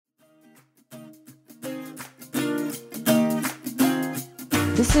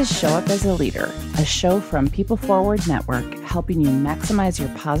This is Show Up as a Leader, a show from People Forward Network, helping you maximize your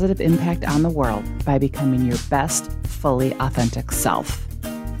positive impact on the world by becoming your best, fully authentic self.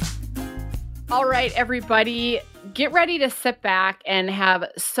 All right, everybody, get ready to sit back and have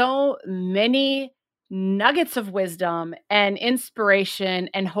so many nuggets of wisdom and inspiration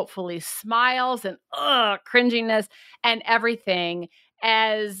and hopefully smiles and cringiness and everything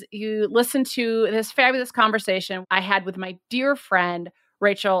as you listen to this fabulous conversation I had with my dear friend,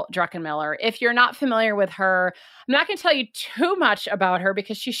 Rachel Druckenmiller. If you're not familiar with her, I'm not going to tell you too much about her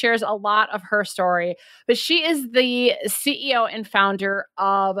because she shares a lot of her story, but she is the CEO and founder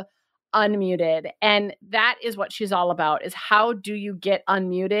of Unmuted. And that is what she's all about, is how do you get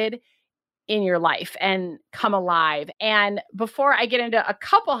unmuted in your life and come alive. And before I get into a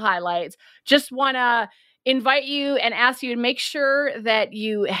couple highlights, just want to invite you and ask you to make sure that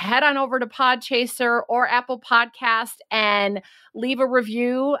you head on over to Podchaser or Apple Podcast and leave a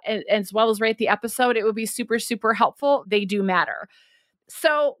review as well as rate the episode. It would be super, super helpful. They do matter.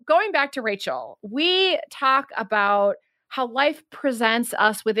 So going back to Rachel, we talk about how life presents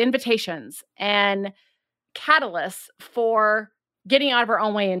us with invitations and catalysts for getting out of our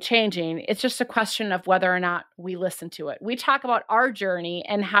own way and changing. It's just a question of whether or not we listen to it. We talk about our journey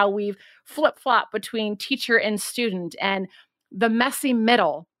and how we've flip-flopped between teacher and student and the messy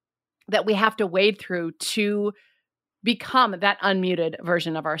middle that we have to wade through to become that unmuted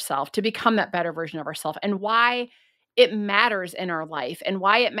version of ourselves, to become that better version of ourselves, and why it matters in our life and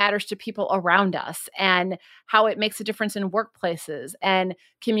why it matters to people around us and how it makes a difference in workplaces and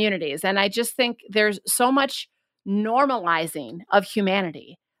communities. And I just think there's so much normalizing of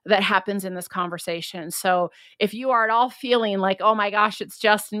humanity that happens in this conversation. So if you are at all feeling like, oh my gosh, it's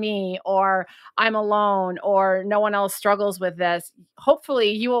just me, or I'm alone, or no one else struggles with this, hopefully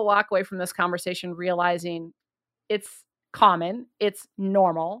you will walk away from this conversation realizing it's common, it's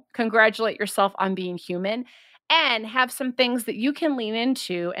normal. Congratulate yourself on being human and have some things that you can lean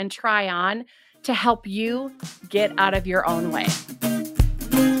into and try on to help you get out of your own way.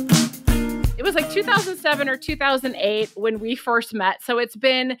 It was like 2007 or 2008 when we first met. So it's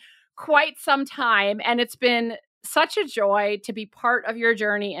been quite some time, and it's been such a joy to be part of your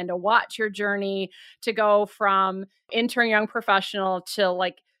journey and to watch your journey to go from intern young professional to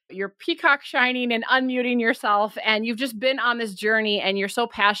like your peacock shining and unmuting yourself. And you've just been on this journey and you're so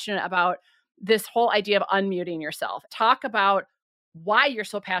passionate about this whole idea of unmuting yourself. Talk about why you're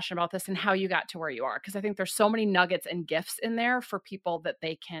so passionate about this and how you got to where you are. Because I think there's so many nuggets and gifts in there for people that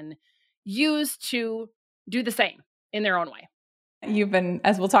they can use to do the same in their own way. You've been,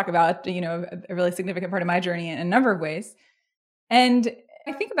 as we'll talk about, a really significant part of my journey in a number of ways. And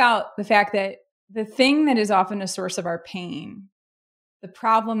I think about the fact that the thing that is often a source of our pain, the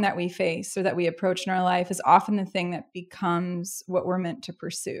problem that we face or that we approach in our life, is often the thing that becomes what we're meant to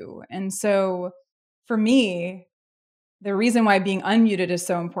pursue. And so for me, the reason why being unmuted is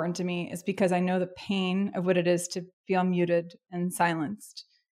so important to me is because I know the pain of what it is to feel muted and silenced.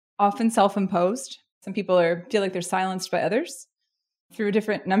 Often self-imposed. Some people feel like they're silenced by others through a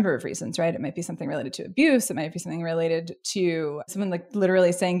different number of reasons, right? It might be something related to abuse. It might be something related to someone like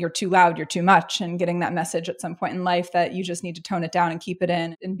literally saying you're too loud, you're too much, and getting that message at some point in life that you just need to tone it down and keep it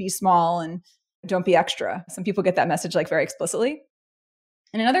in and be small and don't be extra. Some people get that message like very explicitly.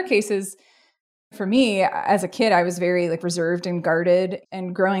 And in other cases, for me, as a kid, I was very like reserved and guarded.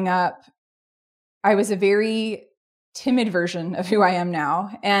 And growing up, I was a very timid version of who I am now.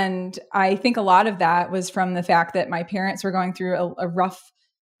 And I think a lot of that was from the fact that my parents were going through a rough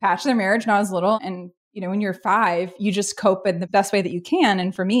patch of their marriage when I was little. And, when you're 5, you just cope in the best way that you can.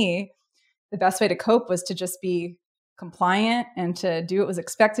 And for me, the best way to cope was to just be compliant and to do what was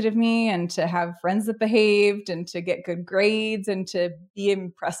expected of me and to have friends that behaved and to get good grades and to be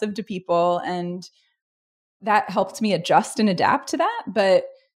impressive to people. And that helped me adjust and adapt to that. But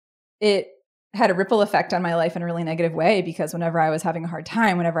it had a ripple effect on my life in a really negative way, because whenever I was having a hard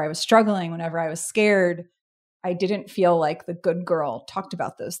time, whenever I was struggling, whenever I was scared, I didn't feel like the good girl talked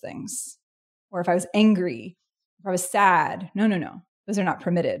about those things. Or if I was angry, if I was sad, no, those are not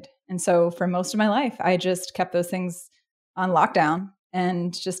permitted. And so for most of my life, I just kept those things on lockdown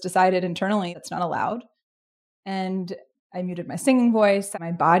and just decided internally it's not allowed. And I muted my singing voice.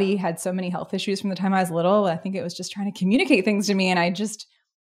 My body had so many health issues from the time I was little. I think it was just trying to communicate things to me. And I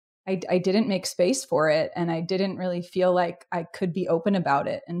didn't make space for it, and I didn't really feel like I could be open about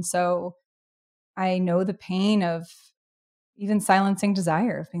it. And so I know the pain of even silencing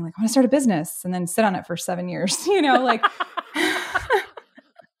desire, of being like, I want to start a business, and then sit on it for 7 years, like,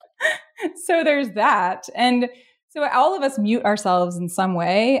 so there's that. And so all of us mute ourselves in some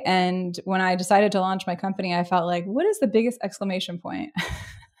way. And when I decided to launch my company, I felt like, what is the biggest exclamation point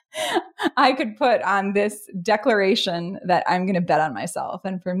I could put on this declaration that I'm going to bet on myself.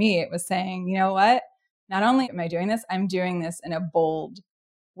 And for me, it was saying, you know what? Not only am I doing this, I'm doing this in a bold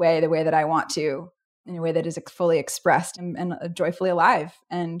way, the way that I want to, in a way that is fully expressed and joyfully alive.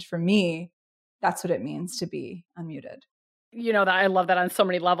 And for me, that's what it means to be unmuted. That I love that on so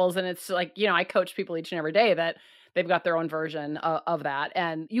many levels. And it's like, I coach people each and every day that they've got their own version of that.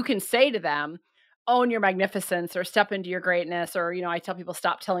 And you can say to them, own your magnificence or step into your greatness. Or, I tell people,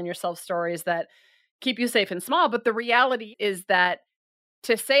 stop telling yourself stories that keep you safe and small. But the reality is that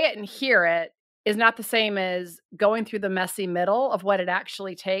to say it and hear it is not the same as going through the messy middle of what it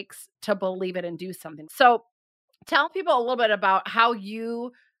actually takes to believe it and do something. So tell people a little bit about how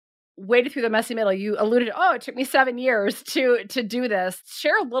you waded through the messy middle. You alluded to, it took me 7 years to do this.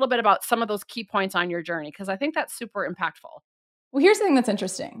 Share a little bit about some of those key points on your journey, because I think that's super impactful. Well, here's the thing that's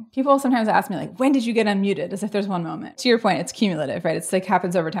interesting. People sometimes ask me, like, when did you get unmuted? As if there's one moment. To your point, it's cumulative, right? It's like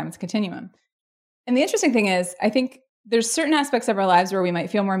happens over time. It's a continuum. And the interesting thing is, I think there's certain aspects of our lives where we might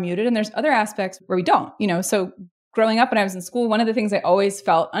feel more muted, and there's other aspects where we don't. So growing up when I was in school, one of the things I always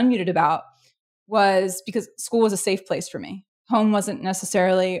felt unmuted about was because school was a safe place for me. Home wasn't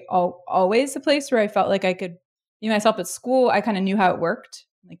necessarily always a place where I felt like I could be myself. At school, I kind of knew how it worked.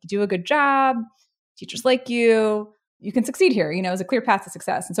 Like, you do a good job, teachers like you can succeed here. It was a clear path to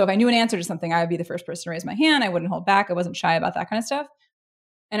success. And so if I knew an answer to something, I would be the first person to raise my hand. I wouldn't hold back. I wasn't shy about that kind of stuff.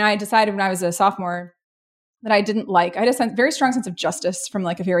 And I decided when I was a sophomore that I had a very strong sense of justice from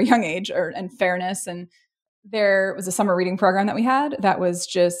like a very young age and fairness. And there was a summer reading program that we had that was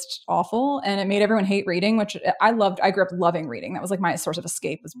just awful. And it made everyone hate reading, which I loved. I grew up loving reading. That was like my source of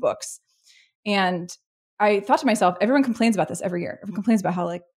escape, was books. And I thought to myself, everyone complains about this every year. Everyone complains about how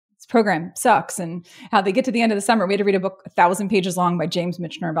like this program sucks and how they get to the end of the summer. We had to read a book 1,000 pages long by James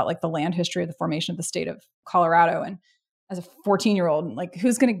Michener about like the land history of the formation of the state of Colorado. And as a 14-year-old, like,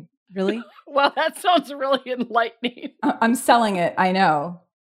 who's going to really? Well, that sounds really enlightening. I'm selling it. I know.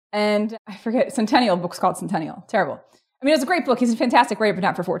 And I forget, Centennial, book's called Centennial. Terrible. I mean, it was a great book. He's a fantastic writer, but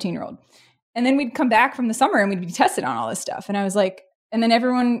not for a 14-year-old. And then we'd come back from the summer and we'd be tested on all this stuff. And I was like, and then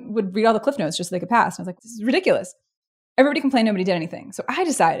everyone would read all the cliff notes just so they could pass. And I was like, this is ridiculous. Everybody complained, nobody did anything. So I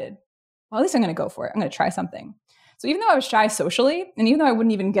decided, well, at least I'm going to go for it. I'm going to try something. So even though I was shy socially, and even though I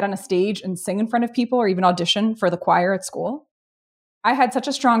wouldn't even get on a stage and sing in front of people or even audition for the choir at school, I had such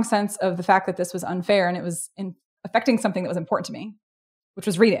a strong sense of the fact that this was unfair and it was affecting something that was important to me, which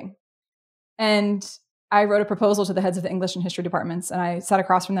was reading. And I wrote a proposal to the heads of the English and history departments, and I sat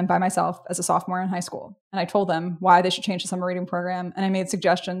across from them by myself as a sophomore in high school. And I told them why they should change the summer reading program. And I made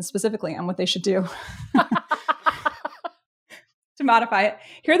suggestions specifically on what they should do to modify it.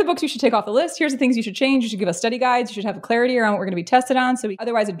 Here are the books you should take off the list. Here's the things you should change. You should give us study guides. You should have clarity around what we're going to be tested on so we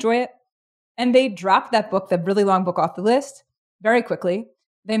otherwise enjoy it. And they dropped that book, the really long book, off the list very quickly.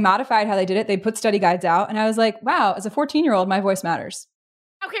 They modified how they did it. They put study guides out. And I was like, wow, as a 14-year-old, my voice matters.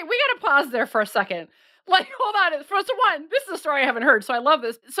 Okay, we got to pause there for a second. Like, hold on. First of one, this is a story I haven't heard, so I love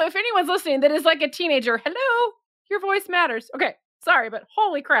this. So if anyone's listening that is like a teenager, hello, your voice matters. Okay, sorry, but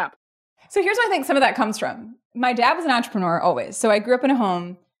holy crap. So here's where I think some of that comes from. My dad was an entrepreneur always. So I grew up in a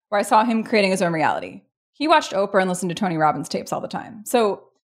home where I saw him creating his own reality. He watched Oprah and listened to Tony Robbins tapes all the time. So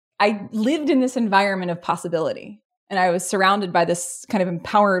I lived in this environment of possibility, and I was surrounded by this kind of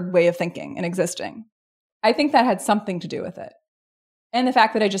empowered way of thinking and existing. I think that had something to do with it. And the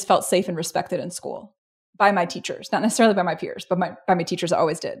fact that I just felt safe and respected in school by my teachers, not necessarily by my peers, but by my teachers, I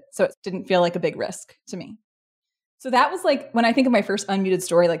always did. So it didn't feel like a big risk to me. So that was like, when I think of my first unmuted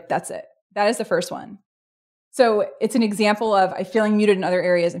story, like that's it. That is the first one. So it's an example of I feeling muted in other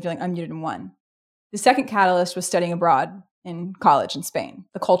areas and feeling unmuted in one. The second catalyst was studying abroad in college in Spain.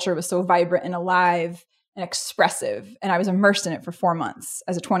 The culture was so vibrant and alive and expressive, and I was immersed in it for 4 months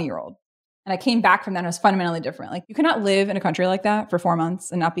as a 20-year-old. And I came back from that and it was fundamentally different. Like, you cannot live in a country like that for 4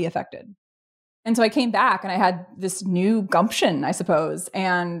 months and not be affected. And so I came back and I had this new gumption, I suppose.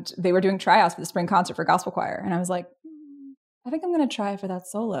 And they were doing tryouts for the spring concert for gospel choir. And I was like, I think I'm going to try for that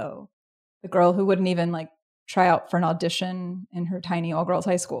solo. The girl who wouldn't even like try out for an audition in her tiny all-girls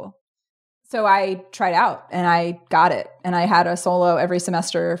high school. So I tried out and I got it. And I had a solo every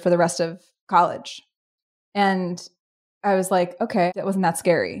semester for the rest of college. And I was like, okay, that wasn't that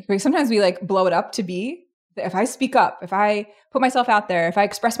scary. Because sometimes we like blow it up to be, if I speak up, if I put myself out there, if I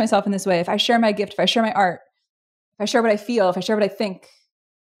express myself in this way, if I share my gift, if I share my art, if I share what I feel, if I share what I think,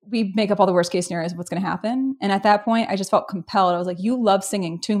 we make up all the worst case scenarios of what's going to happen. And at that point, I just felt compelled. I was like, you love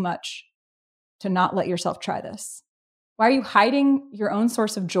singing too much to not let yourself try this. Why are you hiding your own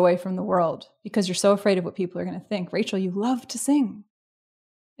source of joy from the world? Because you're so afraid of what people are going to think. Rachel, you love to sing.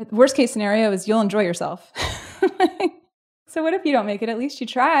 The worst case scenario is you'll enjoy yourself. So what if you don't make it? At least you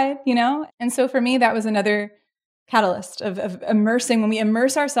tried, you know? And so for me, that was another catalyst of immersing, when we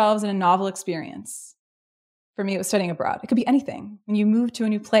immerse ourselves in a novel experience. For me, it was studying abroad. It could be anything. When you move to a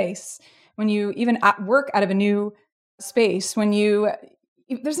new place, when you even work out of a new space, there's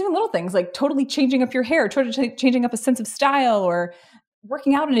even little things like totally changing up your hair, totally changing up a sense of style, or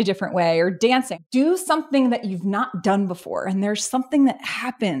working out in a different way, or dancing. Do something that you've not done before. And there's something that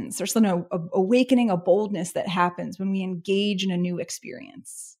happens. There's an awakening, a boldness that happens when we engage in a new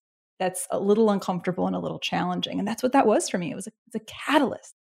experience. That's a little uncomfortable and a little challenging. And that's what that was for me. It's a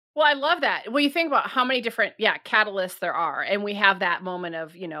catalyst. Well, I love that. Well, you think about how many different, catalysts there are. And we have that moment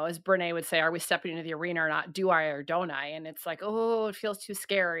of, as Brene would say, are we stepping into the arena or not? Do I or don't I? And it's like, oh, it feels too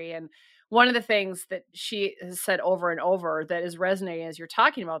scary. And one of the things that she has said over and over that is resonating as you're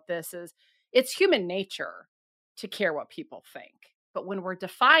talking about this is it's human nature to care what people think. But when we're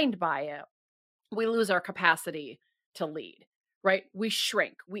defined by it, we lose our capacity to lead. Right? We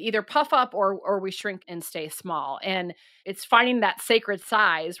shrink. We either puff up or we shrink and stay small. And it's finding that sacred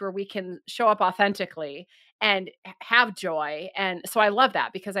size where we can show up authentically and have joy. And so I love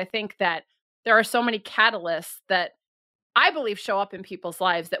that, because I think that there are so many catalysts that I believe show up in people's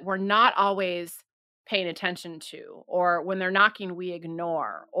lives that we're not always paying attention to, or when they're knocking, we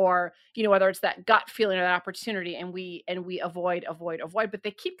ignore, or, whether it's that gut feeling or that opportunity and we avoid, but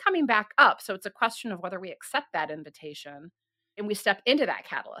they keep coming back up. So it's a question of whether we accept that invitation and we step into that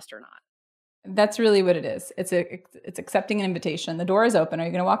catalyst or not. That's really what it is. It's accepting an invitation. The door is open. Are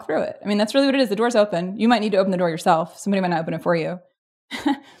you going to walk through it? I mean, that's really what it is. The door's open. You might need to open the door yourself. Somebody might not open it for you.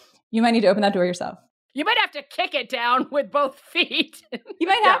 You might need to open that door yourself. You might have to kick it down with both feet. You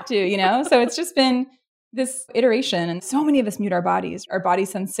might have to, So it's just been this iteration. And so many of us mute our bodies. Our body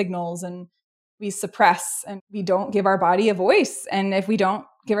sends signals and we suppress and we don't give our body a voice. And if we don't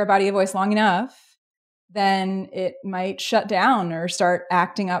give our body a voice long enough, then it might shut down or start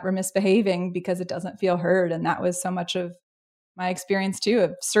acting up or misbehaving because it doesn't feel heard. And that was so much of my experience too,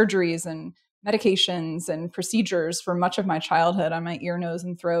 of surgeries and medications and procedures for much of my childhood on my ear, nose,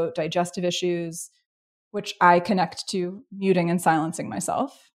 and throat, digestive issues, which I connect to muting and silencing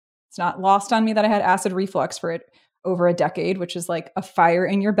myself. It's not lost on me that I had acid reflux for it over a decade, which is like a fire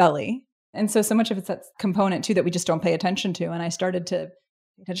in your belly. And so much of it's that component too that we just don't pay attention to. And I started to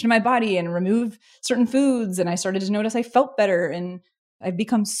pay attention to my body and remove certain foods. And I started to notice I felt better. And I've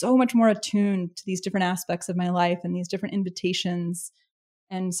become so much more attuned to these different aspects of my life and these different invitations.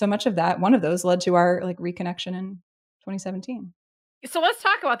 And so much of that, one of those led to our reconnection in 2017. So let's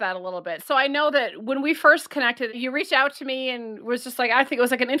talk about that a little bit. So I know that when we first connected, you reached out to me and was just like, I think it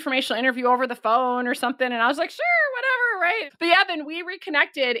was like an informational interview over the phone or something. And I was like, sure, whatever, right? But yeah, then we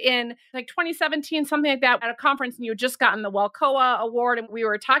reconnected in 2017, something like that, at a conference, and you had just gotten the WELCOA award and we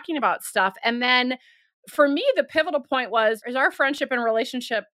were talking about stuff. And then for me, the pivotal point was, as our friendship and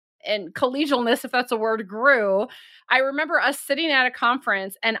relationship and collegialness, if that's a word, grew. I remember us sitting at a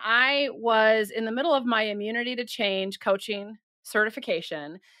conference and I was in the middle of my immunity to change coaching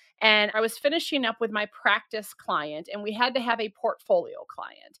certification. And I was finishing up with my practice client and we had to have a portfolio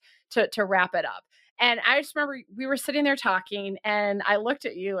client to wrap it up. And I just remember we were sitting there talking and I looked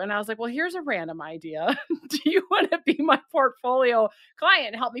at you and I was like, well, here's a random idea. Do you want to be my portfolio client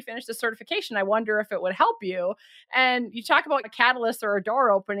and help me finish the certification? I wonder if it would help you. And you talk about a catalyst or a door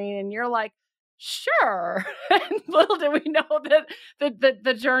opening and you're like, sure. And little did we know that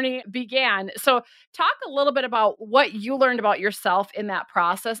the journey began. So talk a little bit about what you learned about yourself in that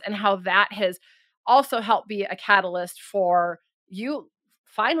process and how that has also helped be a catalyst for you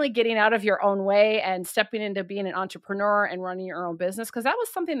finally getting out of your own way and stepping into being an entrepreneur and running your own business. Because that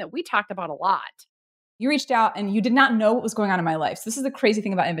was something that we talked about a lot. You reached out and you did not know what was going on in my life. So this is the crazy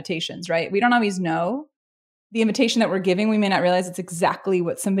thing about invitations, right? We don't always know. The invitation that we're giving, we may not realize it's exactly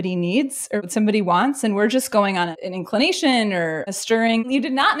what somebody needs or what somebody wants. And we're just going on an inclination or a stirring. You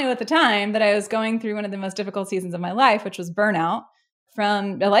did not know at the time that I was going through one of the most difficult seasons of my life, which was burnout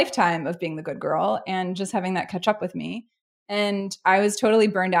from a lifetime of being the good girl and just having that catch up with me. And I was totally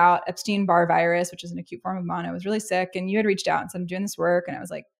burned out, Epstein-Barr virus, which is an acute form of mono. I was really sick. And you had reached out and said, I'm doing this work. And I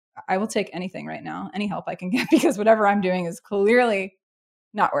was like, I will take anything right now, any help I can get, because whatever I'm doing is clearly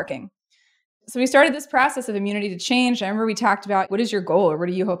not working. So we started this process of immunity to change. I remember we talked about, what is your goal or what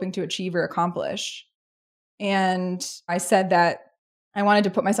are you hoping to achieve or accomplish? And I said that I wanted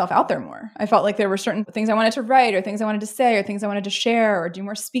to put myself out there more. I felt like there were certain things I wanted to write or things I wanted to say or things I wanted to share or do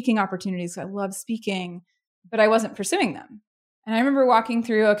more speaking opportunities. I love speaking, but I wasn't pursuing them. And I remember walking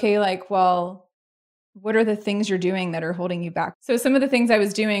through, okay, well, what are the things you're doing that are holding you back? So some of the things I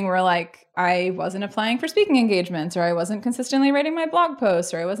was doing were like, I wasn't applying for speaking engagements, or I wasn't consistently writing my blog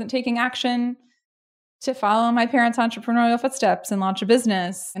posts, or I wasn't taking action to follow my parents' entrepreneurial footsteps and launch a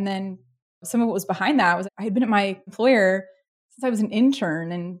business. And then some of what was behind that was I had been at my employer since I was an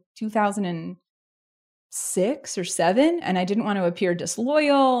intern in 2006 or 7, and I didn't want to appear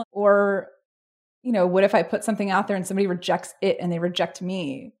disloyal or, what if I put something out there and somebody rejects it and they reject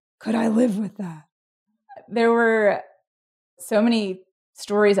me? Could I live with that? There were so many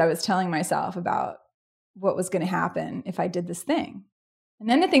stories I was telling myself about what was going to happen if I did this thing. And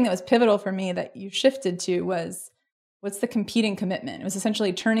then the thing that was pivotal for me that you shifted to was, what's the competing commitment? It was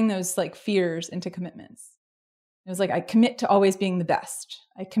essentially turning those like fears into commitments. It was like, I commit to always being the best.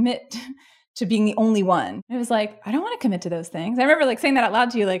 I commit to being the only one. And it was like, I don't want to commit to those things. I remember like saying that out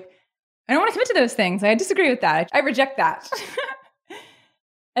loud to you, like, I don't want to commit to those things. I disagree with that. I reject that.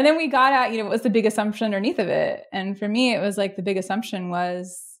 And then we got at, what was the big assumption underneath of it? And for me, it was like the big assumption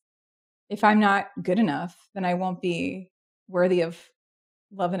was, if I'm not good enough, then I won't be worthy of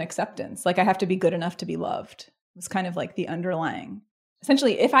love and acceptance. Like I have to be good enough to be loved. It was kind of like the underlying.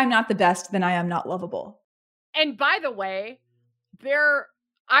 Essentially, if I'm not the best, then I am not lovable. And by the way,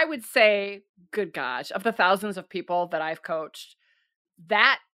 I would say, good gosh, of the thousands of people that I've coached,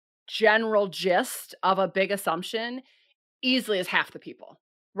 that general gist of a big assumption easily is half the people.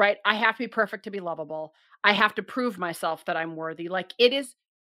 Right? I have to be perfect to be lovable. I have to prove myself that I'm worthy. Like it is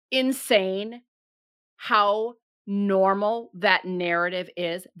insane how normal that narrative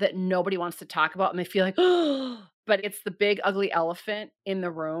is that nobody wants to talk about. And they feel like, oh, but it's the big ugly elephant in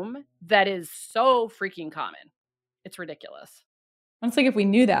the room that is so freaking common. It's ridiculous. It's like if we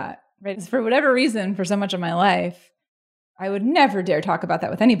knew that, right? For whatever reason, for so much of my life, I would never dare talk about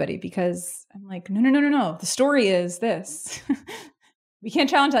that with anybody because I'm like, no. The story is this. We can't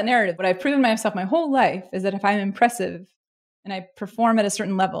challenge that narrative. What I've proven myself my whole life is that if I'm impressive and I perform at a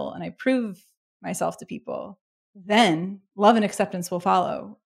certain level and I prove myself to people, then love and acceptance will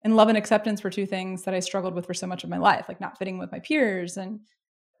follow. And love and acceptance were two things that I struggled with for so much of my life, like not fitting with my peers. And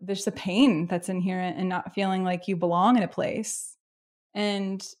there's the pain that's inherent in not feeling like you belong in a place.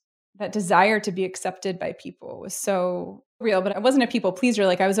 And that desire to be accepted by people was so real. But I wasn't a people pleaser.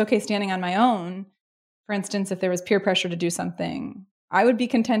 Like I was okay standing on my own. For instance, if there was peer pressure to do something, I would be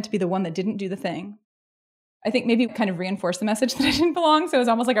content to be the one that didn't do the thing. I think maybe kind of reinforce the message that I didn't belong. So it was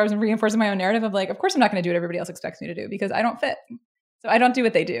almost like I was reinforcing my own narrative of like, of course I'm not going to do what everybody else expects me to do because I don't fit. So I don't do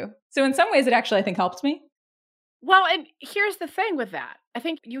what they do. So in some ways it actually, I think, helped me. Well, and here's the thing with that. I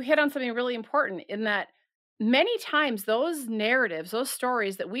think you hit on something really important in that many times those narratives, those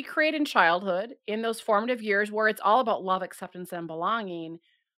stories that we create in childhood, in those formative years where it's all about love, acceptance, and belonging,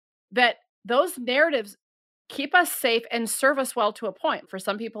 that those narratives keep us safe and serve us well to a point. For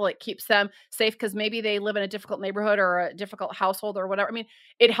some people, it keeps them safe because maybe they live in a difficult neighborhood or a difficult household or whatever. I mean,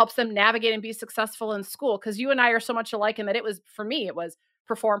 it helps them navigate and be successful in school because you and I are so much alike in that it was, for me, it was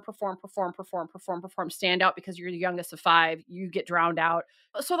perform, stand out because you're the youngest of 5, you get drowned out.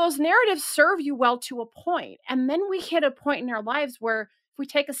 So those narratives serve you well to a point. And then we hit a point in our lives where if we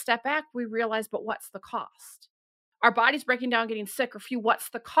take a step back, we realize, but what's the cost? Our body's breaking down, getting sick, or what's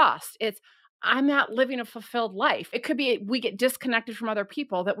the cost? It's, I'm not living a fulfilled life. It could be we get disconnected from other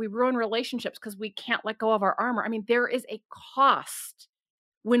people, that we ruin relationships because we can't let go of our armor. I mean, there is a cost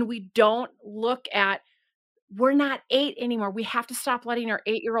when we don't look at, we're not 8 anymore. We have to stop letting our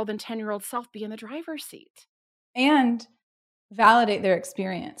 8-year-old and 10-year-old self be in the driver's seat. And validate their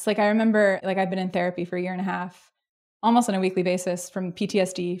experience. Like I remember, like I've been in therapy for 1.5 years, almost on a weekly basis from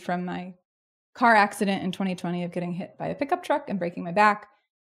PTSD from my car accident in 2020 of getting hit by a pickup truck and breaking my back.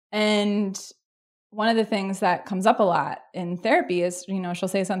 And one of the things that comes up a lot in therapy is, she'll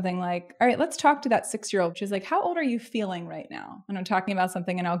say something like, all right, let's talk to that 6-year-old. She's like, how old are you feeling right now? And I'm talking about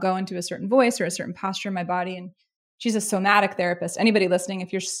something and I'll go into a certain voice or a certain posture in my body. And she's a somatic therapist. Anybody listening,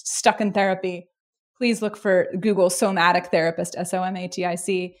 if you're stuck in therapy, please look for Google somatic therapist,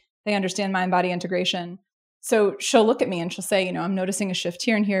 SOMATIC. They understand mind-body integration. So she'll look at me and she'll say, I'm noticing a shift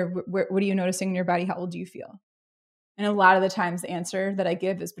here and here. What are you noticing in your body? How old do you feel? And a lot of the times the answer that I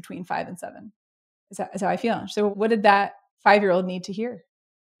give is between 5 and 7. Is how I feel. So what did that 5-year-old need to hear?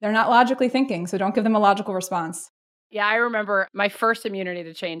 They're not logically thinking, so don't give them a logical response. Yeah, I remember my first immunity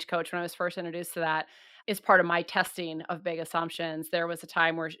to change coach when I was first introduced to that is part of my testing of big assumptions. There was a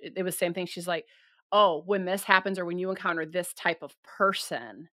time where it was the same thing. She's like, oh, when this happens or when you encounter this type of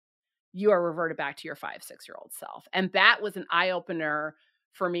person, you are reverted back to your 5-6-year-old self. And that was an eye-opener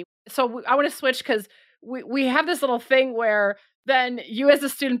for me. So I want to switch because we have this little thing where then you as a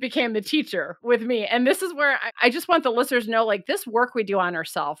student became the teacher with me. And this is where I just want the listeners to know, like, this work we do on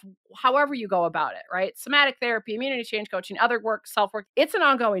ourselves, however you go about it, right? Somatic therapy, immunity change coaching, other work, self-work, it's an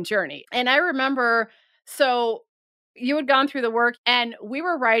ongoing journey. And I remember, so you had gone through the work and we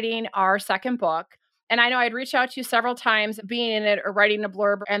were writing our second book. And I know I'd reached out to you several times, being in it or writing a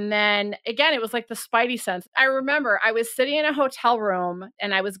blurb. And then again, it was like the spidey sense. I remember I was sitting in a hotel room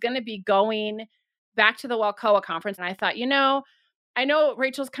and I was going to be going back to the Walcoa conference. And I thought, I know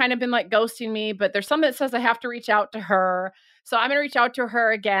Rachel's kind of been like ghosting me, but there's something that says I have to reach out to her. So I'm going to reach out to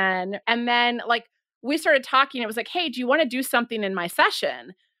her again. And then like we started talking. It was like, hey, do you want to do something in my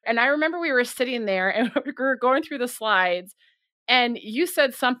session? And I remember we were sitting there and we were going through the slides. And you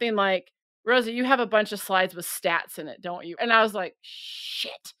said something like, Rosa, you have a bunch of slides with stats in it, don't you? And I was like,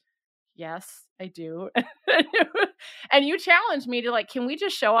 shit. Yes, I do. And you challenged me to like, can we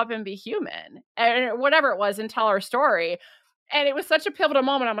just show up and be human? And whatever it was and tell our story. And it was such a pivotal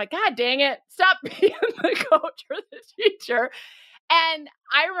moment. I'm like, God dang it. Stop being the coach or the teacher. And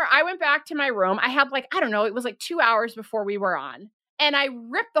I went back to my room. I had like, I don't know, it was like 2 hours before we were on. And I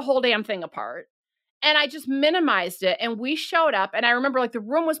ripped the whole damn thing apart. And I just minimized it. And we showed up. And I remember like the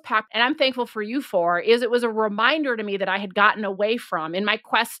room was packed. And I'm thankful for you for is it was a reminder to me that I had gotten away from in my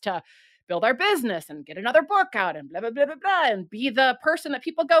quest to build our business and get another book out and blah, blah, blah, blah, blah, and be the person that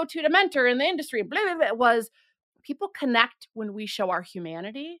people go to mentor in the industry. Blah, blah, blah. It was people connect when we show our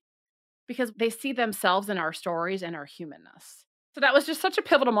humanity because they see themselves in our stories and our humanness. So that was just such a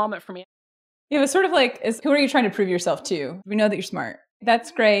pivotal moment for me. It was sort of like, who are you trying to prove yourself to? We know that you're smart.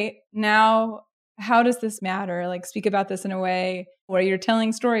 That's great. Now, how does this matter? Like, speak about this in a way where you're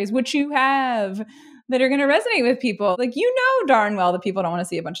telling stories, which you have, that are going to resonate with people. Like, darn well that people don't want to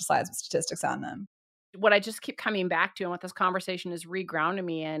see a bunch of slides with statistics on them. What I just keep coming back to and what this conversation is regrounding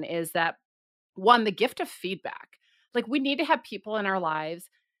me in is that, one, the gift of feedback. Like, we need to have people in our lives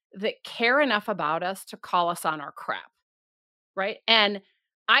that care enough about us to call us on our crap, right? And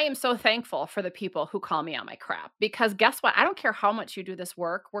I am so thankful for the people who call me on my crap because guess what? I don't care how much you do this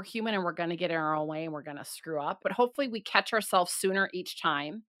work. We're human and we're going to get in our own way and we're going to screw up. But hopefully we catch ourselves sooner each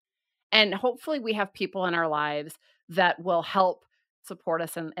time. And hopefully we have people in our lives that will help support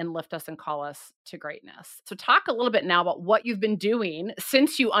us and lift us and call us to greatness. So talk a little bit now about what you've been doing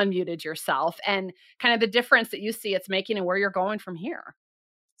since you unmuted yourself and kind of the difference that you see it's making and where you're going from here.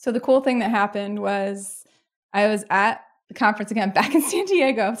 So the cool thing that happened was I was at the conference again back in San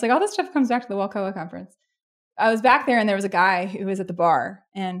Diego. It's like all this stuff comes back to the Walcoa conference. I was back there and there was a guy who was at the bar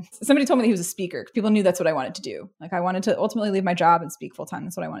and somebody told me that he was a speaker. People knew that's what I wanted to do. Like I wanted to ultimately leave my job and speak full time.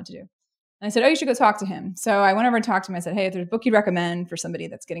 That's what I wanted to do. And I said, oh, you should go talk to him. So I went over and talked to him. I said, hey, if there's a book you'd recommend for somebody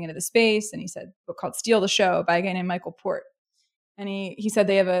that's getting into the space. And he said, a book called Steal the Show by a guy named Michael Port. And he said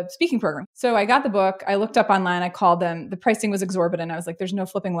they have a speaking program. So I got the book. I looked up online. I called them. The pricing was exorbitant. I was like, there's no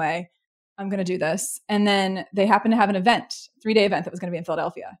flipping way I'm going to do this. And then they happened to have an event, 3-day event that was going to be in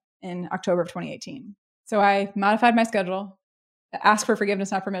Philadelphia in October of 2018. So I modified my schedule, asked for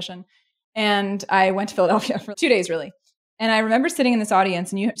forgiveness, not permission. And I went to Philadelphia for 2 days, really. And I remember sitting in this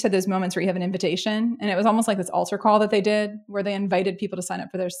audience and you said those moments where you have an invitation. And it was almost like this altar call that they did where they invited people to sign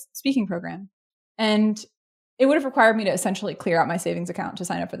up for their speaking program. And it would have required me to essentially clear out my savings account to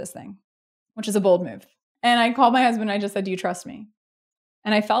sign up for this thing, which is a bold move. And I called my husband and I just said, do you trust me?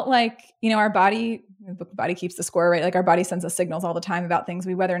 And I felt like, our body keeps the score, right? Like our body sends us signals all the time about things.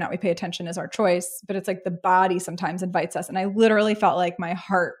 Whether or not we pay attention is our choice, but it's like the body sometimes invites us. And I literally felt like my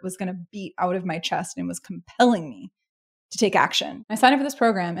heart was going to beat out of my chest and was compelling me to take action. I signed up for this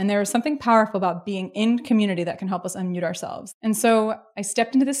program and there was something powerful about being in community that can help us unmute ourselves. And so I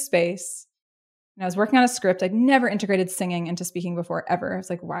stepped into this space and I was working on a script. I'd never integrated singing into speaking before, ever. I was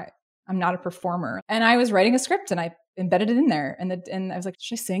like, why? I'm not a performer. And I was writing a script and I embedded it in there. And I was like,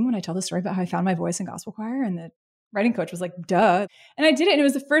 should I sing when I tell the story about how I found my voice in gospel choir? And the writing coach was like, duh. And I did it. And it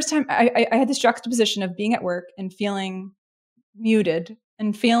was the first time I had this juxtaposition of being at work and feeling muted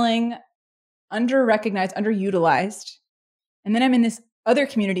and feeling under-recognized, underutilized. And then I'm in this other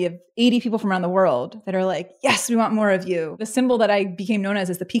community of 80 people from around the world that are like, yes, we want more of you. The symbol that I became known as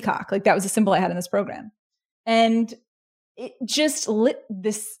is the peacock. Like that was a symbol I had in this program. And it just lit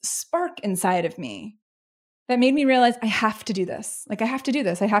this spark inside of me that made me realize I have to do this. Like I have to do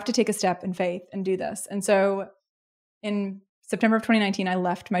this. I have to take a step in faith and do this. And so in September of 2019, I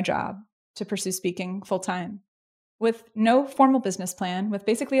left my job to pursue speaking full time with no formal business plan, with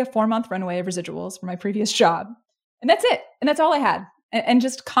basically a 4-month runway of residuals from my previous job. And that's it. And that's all I had. And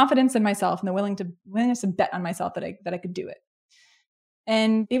just confidence in myself and the willingness to bet on myself that I could do it.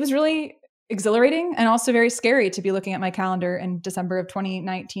 And it was really exhilarating and also very scary to be looking at my calendar in December of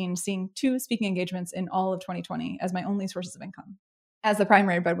 2019, seeing 2 speaking engagements in all of 2020 as my only sources of income, as the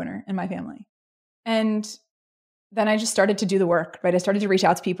primary breadwinner in my family. And then I just started to do the work, right? I started to reach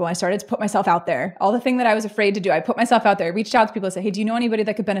out to people. I started to put myself out there. All the thing that I was afraid to do, I put myself out there. I reached out to people and said, hey, do you know anybody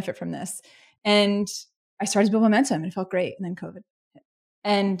that could benefit from this? And I started to build momentum and it felt great. And then COVID hit.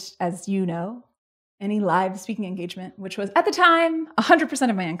 And as you know, any live speaking engagement, which was at the time 100%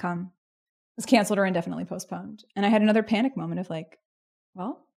 of my income, was canceled or indefinitely postponed. And I had another panic moment of like, well,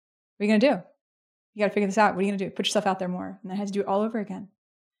 what are you going to do? You got to figure this out. What are you going to do? Put yourself out there more. And I had to do it all over again.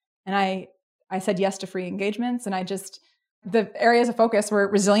 And I said yes to free engagements. And the areas of focus were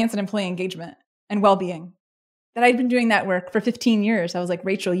resilience and employee engagement and well-being. That I'd been doing that work for 15 years. I was like,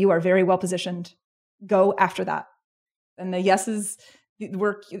 Rachel, you are very well positioned. Go after that. And the yeses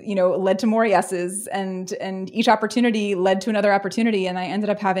work, led to more yeses, and each opportunity led to another opportunity. And I ended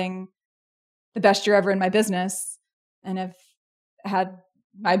up having the best year ever in my business, and have had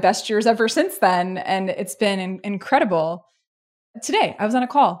my best years ever since then. And it's been incredible. Today, I was on a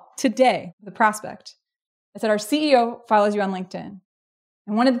call today with a prospect. I said, our CEO follows you on LinkedIn.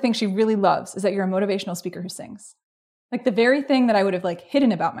 And one of the things she really loves is that you're a motivational speaker who sings. Like the very thing that I would have like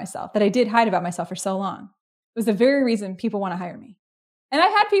hidden about myself, that I did hide about myself for so long, was the very reason people want to hire me. And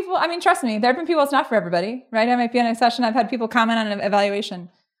I've had people, trust me, there have been people, it's not for everybody, right? I might be in a session, I've had people comment on an evaluation.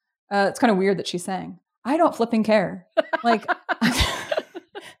 It's kind of weird that she's saying, I don't flipping care. Like,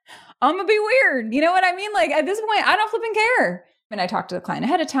 I'm going to be weird. You know what I mean? Like at this point, I don't flipping care. And I talk to the client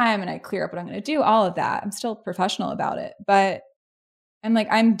ahead of time and I clear up what I'm going to do, all of that. I'm still professional about it, but I'm like,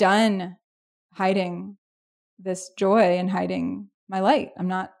 I'm done hiding this joy and hiding my light. I'm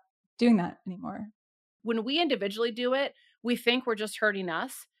not doing that anymore. When we individually do it, we think we're just hurting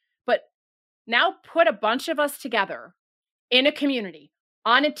us. But now put a bunch of us together in a community,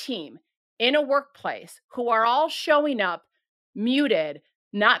 on a team, in a workplace, who are all showing up muted,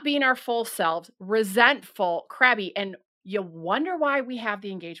 not being our full selves, resentful, crabby. And you wonder why we have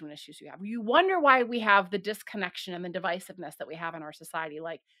the engagement issues we have. You wonder why we have the disconnection and the divisiveness that we have in our society.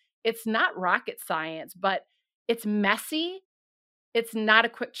 Like, it's not rocket science, but it's messy. It's not a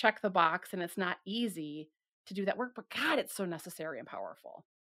quick check the box, and it's not easy to do that work. But God, it's so necessary and powerful.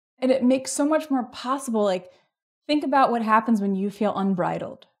 And it makes so much more possible. Like, think about what happens when you feel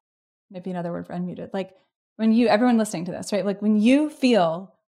unbridled. Maybe another word for unmuted. Like when everyone listening to this, right? Like when you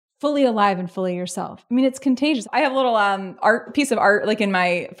feel fully alive and fully yourself. I mean, it's contagious. I have a little piece of art like in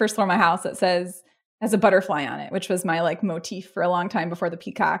my first floor of my house that has a butterfly on it, which was my like motif for a long time before the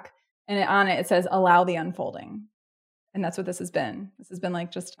peacock. And on it says, allow the unfolding. And that's what this has been. This has been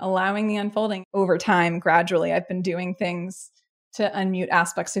like just allowing the unfolding over time. Gradually, I've been doing things to unmute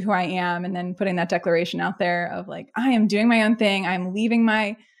aspects of who I am, and then putting that declaration out there of like, I am doing my own thing. I'm leaving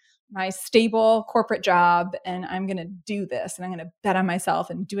my stable corporate job, and I'm going to do this, and I'm going to bet on myself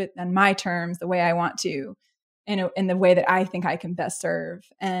and do it on my terms, the way I want to, in the way that I think I can best serve.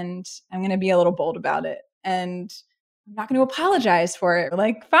 And I'm going to be a little bold about it. And I'm not going to apologize for it.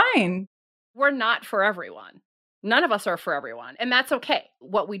 Like, fine. We're not for everyone. None of us are for everyone. And that's okay.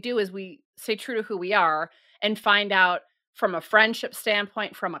 What we do is we stay true to who we are and find out from a friendship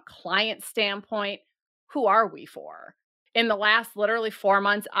standpoint, from a client standpoint, who are we for? In the last literally 4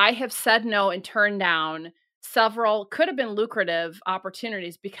 months, I have said no and turned down several could have been lucrative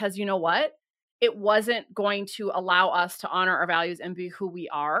opportunities because you know what? It wasn't going to allow us to honor our values and be who we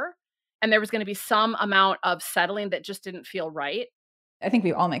are. And there was going to be some amount of settling that just didn't feel right. I think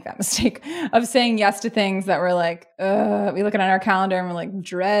we all make that mistake of saying yes to things that we're like, we look at it on our calendar and we're like,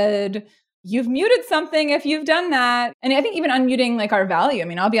 dread. You've muted something if you've done that. And I think even unmuting like our value. I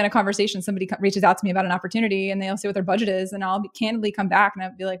mean, I'll be on a conversation, somebody reaches out to me about an opportunity and they'll say what their budget is, and I'll candidly come back and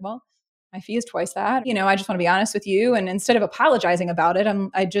I'll be like, well, my fee is twice that. I just want to be honest with you. And instead of apologizing about it,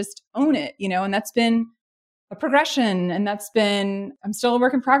 I just own it, and that's been a progression. And I'm still a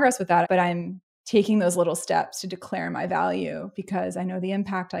work in progress with that, but I'm taking those little steps to declare my value because I know the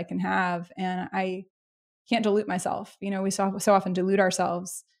impact I can have, and I can't dilute myself. We so often dilute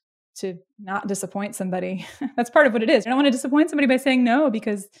ourselves to not disappoint somebody. That's part of what it is. I don't want to disappoint somebody by saying no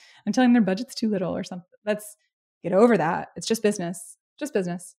because I'm telling them their budget's too little or something. Let's get over that. It's just business. Just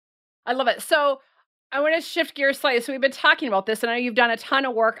business. I love it. So I want to shift gears slightly. So we've been talking about this, and I know you've done a ton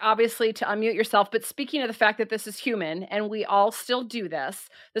of work, obviously, to unmute yourself. But speaking of the fact that this is human and we all still do this,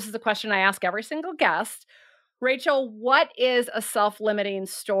 this is a question I ask every single guest. Rachel, what is a self-limiting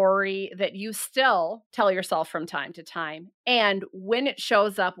story that you still tell yourself from time to time? And when it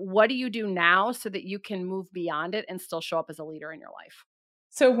shows up, what do you do now so that you can move beyond it and still show up as a leader in your life?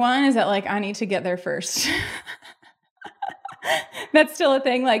 So one is that like, I need to get there first. That's still a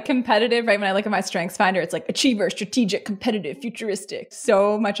thing, like competitive, right? When I look at my strengths finder, it's like achiever, strategic, competitive, futuristic.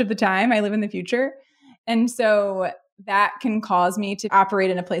 So much of the time I live in the future. And so that can cause me to operate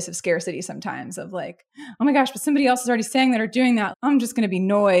in a place of scarcity sometimes of like, oh my gosh, but somebody else is already saying that or doing that. I'm just going to be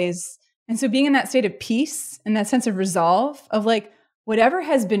noise. And so being in that state of peace and that sense of resolve of like, whatever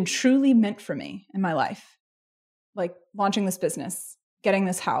has been truly meant for me in my life, like launching this business, getting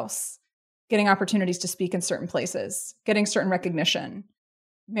this house, getting opportunities to speak in certain places, getting certain recognition,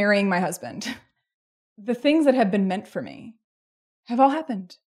 marrying my husband. The things that have been meant for me have all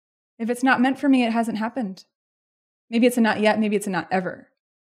happened. If it's not meant for me, it hasn't happened. Maybe it's a not yet, maybe it's a not ever.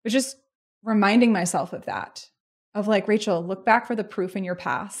 But just reminding myself of that, of like, Rachel, look back for the proof in your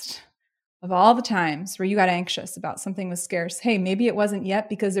past of all the times where you got anxious about something was scarce. Hey, maybe it wasn't yet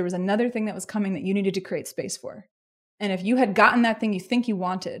because there was another thing that was coming that you needed to create space for. And if you had gotten that thing you think you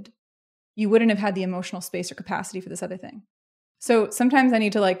wanted, you wouldn't have had the emotional space or capacity for this other thing. So sometimes I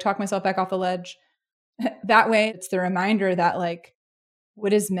need to like talk myself back off the ledge. That way it's the reminder that like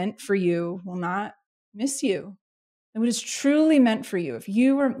what is meant for you will not miss you. And what is truly meant for you, if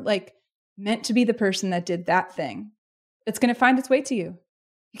you were like meant to be the person that did that thing, it's going to find its way to you.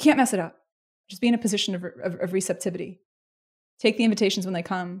 You can't mess it up. Just be in a position of receptivity. Take the invitations when they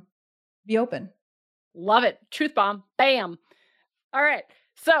come. Be open. Love it. Truth bomb. Bam. All right.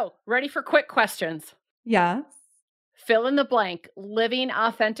 So, ready for quick questions? Yes. Fill in the blank. Living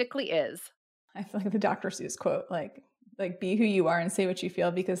authentically is. I feel like the Dr. Seuss quote, like be who you are and say what you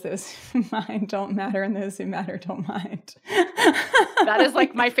feel, because those who mind don't matter and those who matter don't mind. That is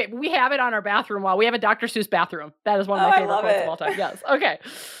like my favorite. We have it on our bathroom wall. We have a Dr. Seuss bathroom. That is one of my favorite quotes of all time. Yes. Okay.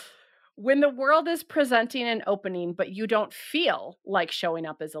 When the world is presenting an opening, but you don't feel like showing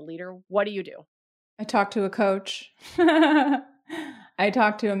up as a leader, what do you do? I talk to a coach. I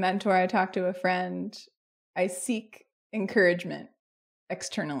talk to a mentor. I talk to a friend. I seek encouragement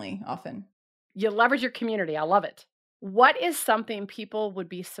externally often. You leverage your community. I love it. What is something people would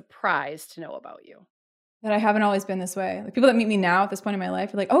be surprised to know about you? That I haven't always been this way. Like people that meet me now at this point in my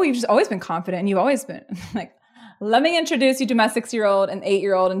life are like, oh, you've just always been confident and you've always been like, let me introduce you to my 6-year-old and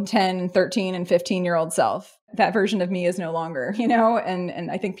 8-year-old and 10 and 13 and 15-year-old self. That version of me is no longer,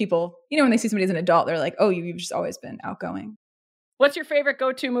 and I think people, when they see somebody as an adult, they're like, oh, you've just always been outgoing. What's your favorite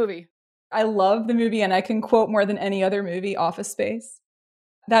go-to movie? I love the movie, and I can quote more than any other movie, Office Space.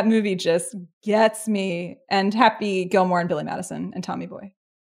 That movie just gets me, and Happy Gilmore and Billy Madison and Tommy Boy.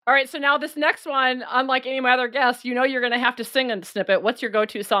 All right, so now this next one, unlike any of my other guests, you're going to have to sing a snippet. What's your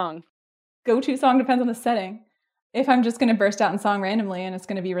go-to song? Go-to song depends on the setting. If I'm just going to burst out in song randomly and it's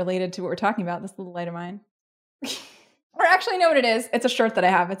going to be related to what we're talking about, this little light of mine. Or actually, know what it is. It's a shirt that I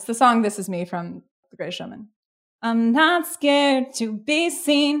have. It's the song This Is Me from The Greatest Showman. I'm not scared to be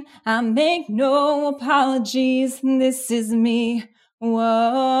seen. I make no apologies. This is me. Whoa.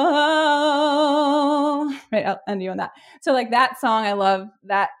 Right, I'll end you on that. So like that song, I love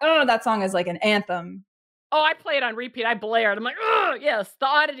that. Oh, that song is like an anthem. Oh, I play it on repeat. I blare it. I'm like, oh, yes, the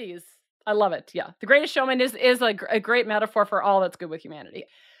oddities. I love it. Yeah. The Greatest Showman is a great metaphor for all that's good with humanity.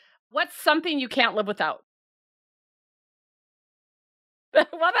 What's something you can't live without? Well,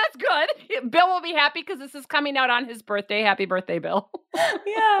 that's good. Bill will be happy because this is coming out on his birthday. Happy birthday, Bill.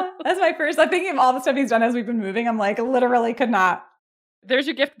 Yeah. That's my first. I'm thinking of all the stuff he's done as we've been moving. I'm like, literally could not. There's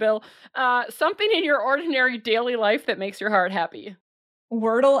your gift, Bill. Something in your ordinary daily life that makes your heart happy.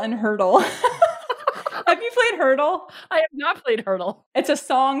 Wordle and Hurdle. Have you played Hurdle? I have not played Hurdle. It's a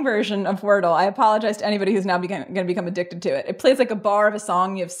song version of Wordle. I apologize to anybody who's now going to become addicted to it. It plays like a bar of a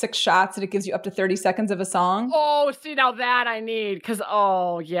song. You have 6 shots and it gives you up to 30 seconds of a song. Oh, see, now that I need, because,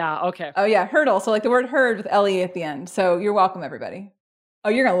 oh, yeah, okay. Oh, yeah, Hurdle. So like the word herd with L-E at the end. So you're welcome, everybody. Oh,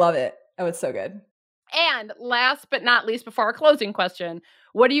 you're going to love it. Oh, it's so good. And last but not least, before our closing question,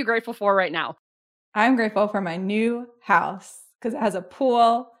 what are you grateful for right now? I'm grateful for my new house because it has a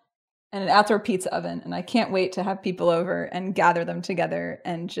pool and an outdoor pizza oven. And I can't wait to have people over and gather them together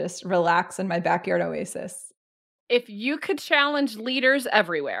and just relax in my backyard oasis. If you could challenge leaders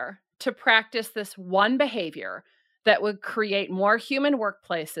everywhere to practice this one behavior that would create more human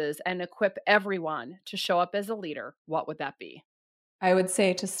workplaces and equip everyone to show up as a leader, what would that be? I would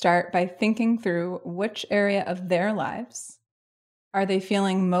say to start by thinking through which area of their lives are they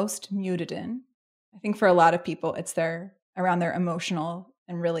feeling most muted in. I think for a lot of people, it's around their emotional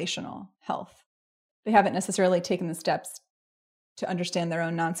and relational health. They haven't necessarily taken the steps to understand their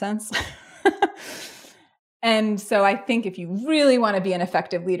own nonsense. And so I think if you really want to be an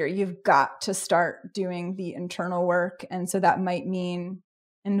effective leader, you've got to start doing the internal work. And so that might mean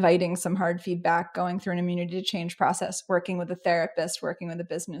inviting some hard feedback, going through an immunity to change process, working with a therapist, working with a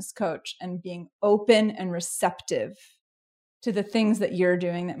business coach, and being open and receptive to the things that you're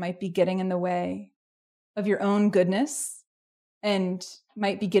doing that might be getting in the way of your own goodness and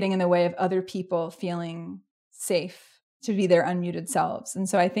might be getting in the way of other people feeling safe to be their unmuted selves. And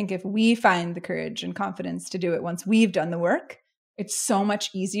so I think if we find the courage and confidence to do it once we've done the work, it's so much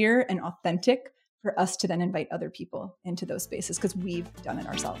easier and authentic for us to then invite other people into those spaces because we've done it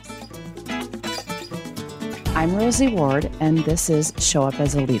ourselves. I'm Rosie Ward, and this is Show Up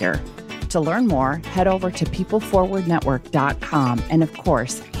as a Leader. To learn more, head over to peopleforwardnetwork.com and, of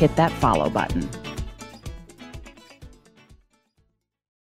course, hit that follow button.